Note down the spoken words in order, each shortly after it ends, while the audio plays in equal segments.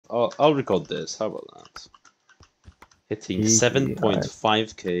I'll record this. How about that? Hitting Easy,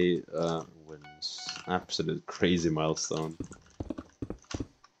 7.5k wins. Absolute crazy milestone.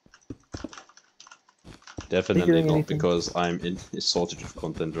 Definitely doing not anything? because I'm in a shortage of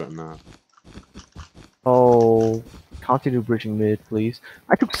content right now. Oh, continue bridging mid, please.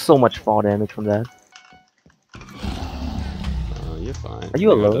 I took so much fall damage from that. You're fine. Are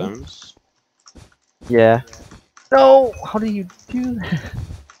you I got alone? dams. Yeah. No! How do you do that?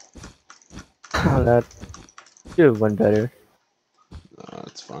 Oh, that should have went better.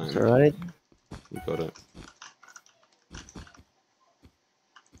 It's fine. It's alright. You got it.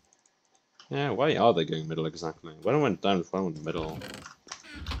 Yeah, why are they going middle exactly? One went down, one went middle.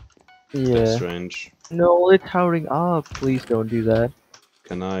 Yeah. Strange. No, they're towering up. Please don't do that.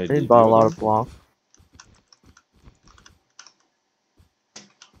 Can I They DP bought a with lot them? of block.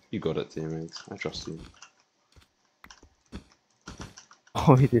 You got it, teammate. I trust you.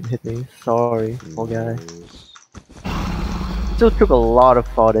 Oh, he didn't hit me. Sorry, poor guy. Nice. Still took a lot of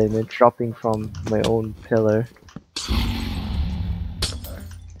fall damage dropping from my own pillar.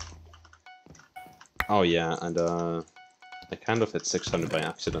 Oh yeah, and I kind of hit 600 by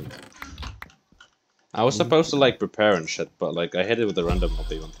accident. I was supposed to like prepare and shit, but like I hit it with a random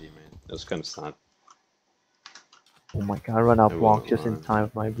hobby on teammate. It was kind of sad. Oh my god, I run out I block won't just in lie. time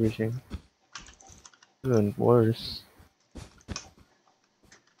of my bridging. Even worse.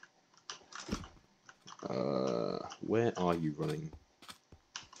 Where are you running?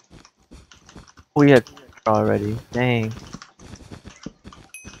 We had already. Dang.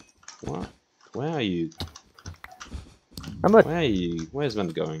 What? Where are you? I'm a Where are you? Where's man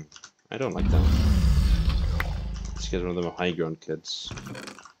going? I don't like that. Let's get one of them high ground kids.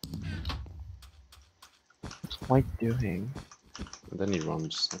 what's White doing? And then he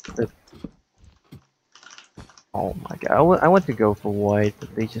runs. Okay. Oh my god, I went to go for white,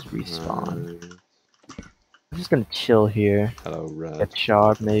 but they just respawn. I'm just gonna chill here. Hello, red. Get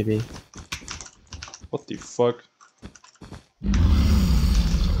shard maybe. What the fuck?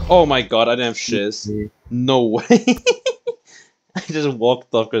 Oh my god, I didn't have shiz. No way. I just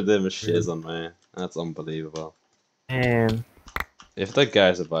walked off because they have a shiz on me. That's unbelievable. Damn. If that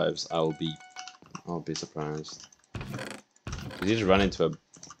guy survives, I'll be surprised. He just ran into a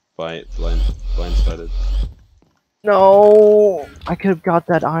blindsided. No, I could have got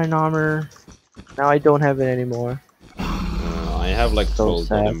that iron armor. Now I don't have it anymore. I have like So 12 gold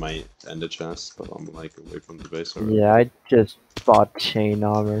sad. in my ender chest, but I'm like away from the base already. Yeah, I just bought chain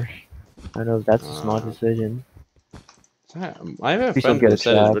armor. I know that's a smart decision. I have a Please don't friend get who a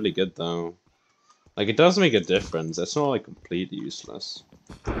said it's trap. really good though. Like it does make a difference. It's not like completely useless.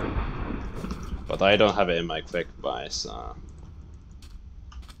 But I don't have it in my quick buy, so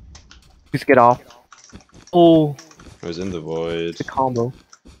Please get off. Oh, I was in the void. the combo.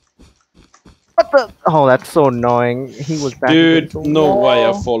 What the? Oh, that's so annoying. He was back Dude, against the no way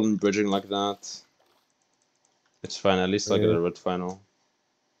wall. I've fallen bridging like that. It's fine, at least I get Yeah. a red final.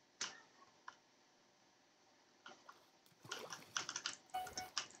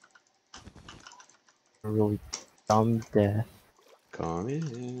 Really dumb death. Come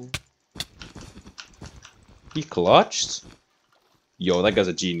in. He clutched? Yo, that guy's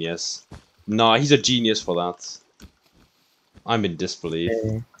a genius. Nah, he's a genius for that. I'm in disbelief.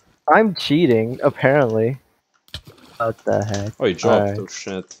 Okay. I'm cheating, apparently. What the heck? Oh, he dropped. Alright. Oh,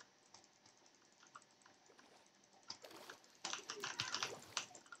 shit.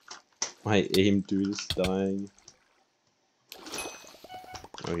 My aim dude is dying.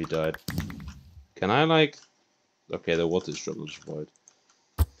 Oh, he died. Can I, like... Okay, the water struggle is void.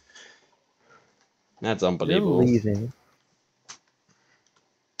 That's You're unbelievable. leaving.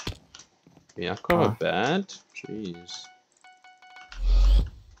 Yeah, cover bad? Jeez.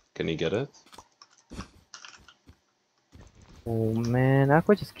 Can you get it? Oh man, I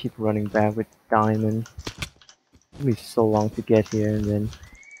could just keep running back with diamond. It'll be so long to get here and then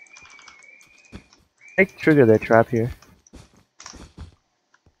I trigger that trap here.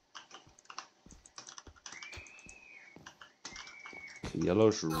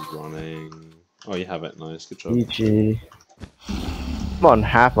 Yellow's running. Oh, you have it. Nice. Good job. GG. I'm on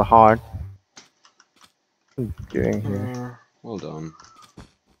half a heart. What am I doing here? Well done.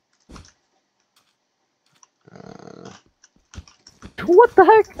 What the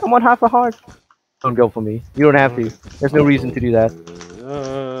heck? I'm on half a heart. Don't go for me. You don't have to. There's no reason to do that.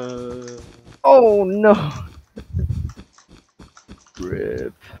 Oh no.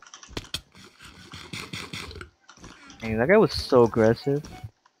 Rip. Dang, that guy was so aggressive.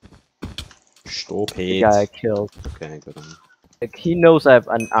 Stop The it. guy I killed. Okay, good one. Like he knows I have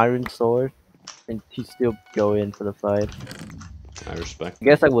an iron sword, and he still go in for the fight. I respect. I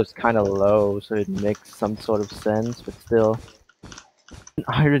guess I was kind of low, so it makes some sort of sense, but still.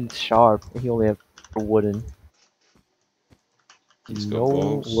 Iron's sharp, and he only have a wooden. Let's go, No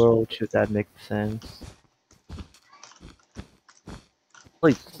folks. world should that make sense.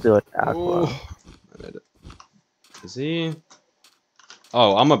 Please still at Aqua. Oh, I made it. Is he?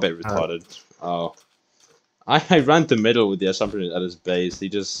 Oh, I'm a bit retarded. Oh. I ran the middle with the assumption at his base. He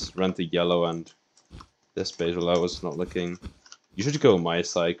just ran to yellow and this base while I was not looking. You should go my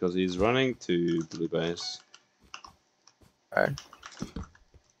side because he's running to blue base. Alright.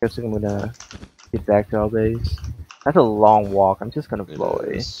 Guess I'm gonna get back to our base. That's a long walk. I'm just gonna blow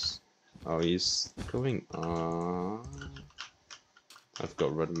it. Oh, he's going on. I've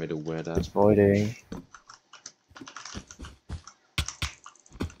got red made of weird ass. Avoiding.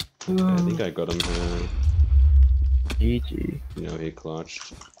 Yeah, I think I got him here. GG. You know, he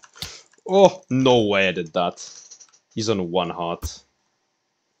clutched. Oh, no way I did that. He's on 1 heart.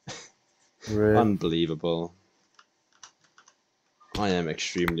 Rip. Unbelievable. I am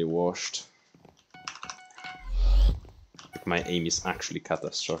extremely washed. My aim is actually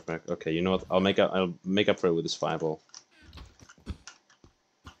catastrophic. Okay, you know what? I'll make up for it with this fireball.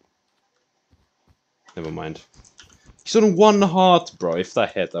 Never mind. He's on 1 heart, bro. If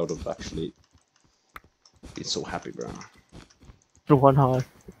that hit, I would have actually been so happy, bro. For 1 heart.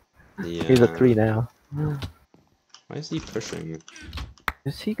 Yeah. He's a 3 now. Why is he pushing?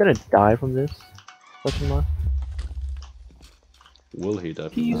 Is he gonna die from this? Question mark. Will he die?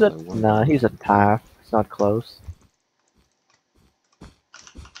 He's a nah. He's a TAF. It's not close.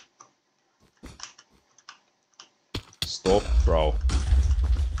 Stop, bro.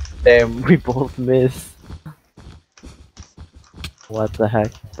 Damn, we both miss. What the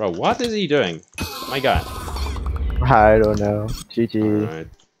heck? Bro, what is he doing? My god. I don't know. GG. Alright.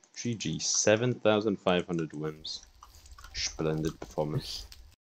 GG. 7,500 wins. Splendid performance.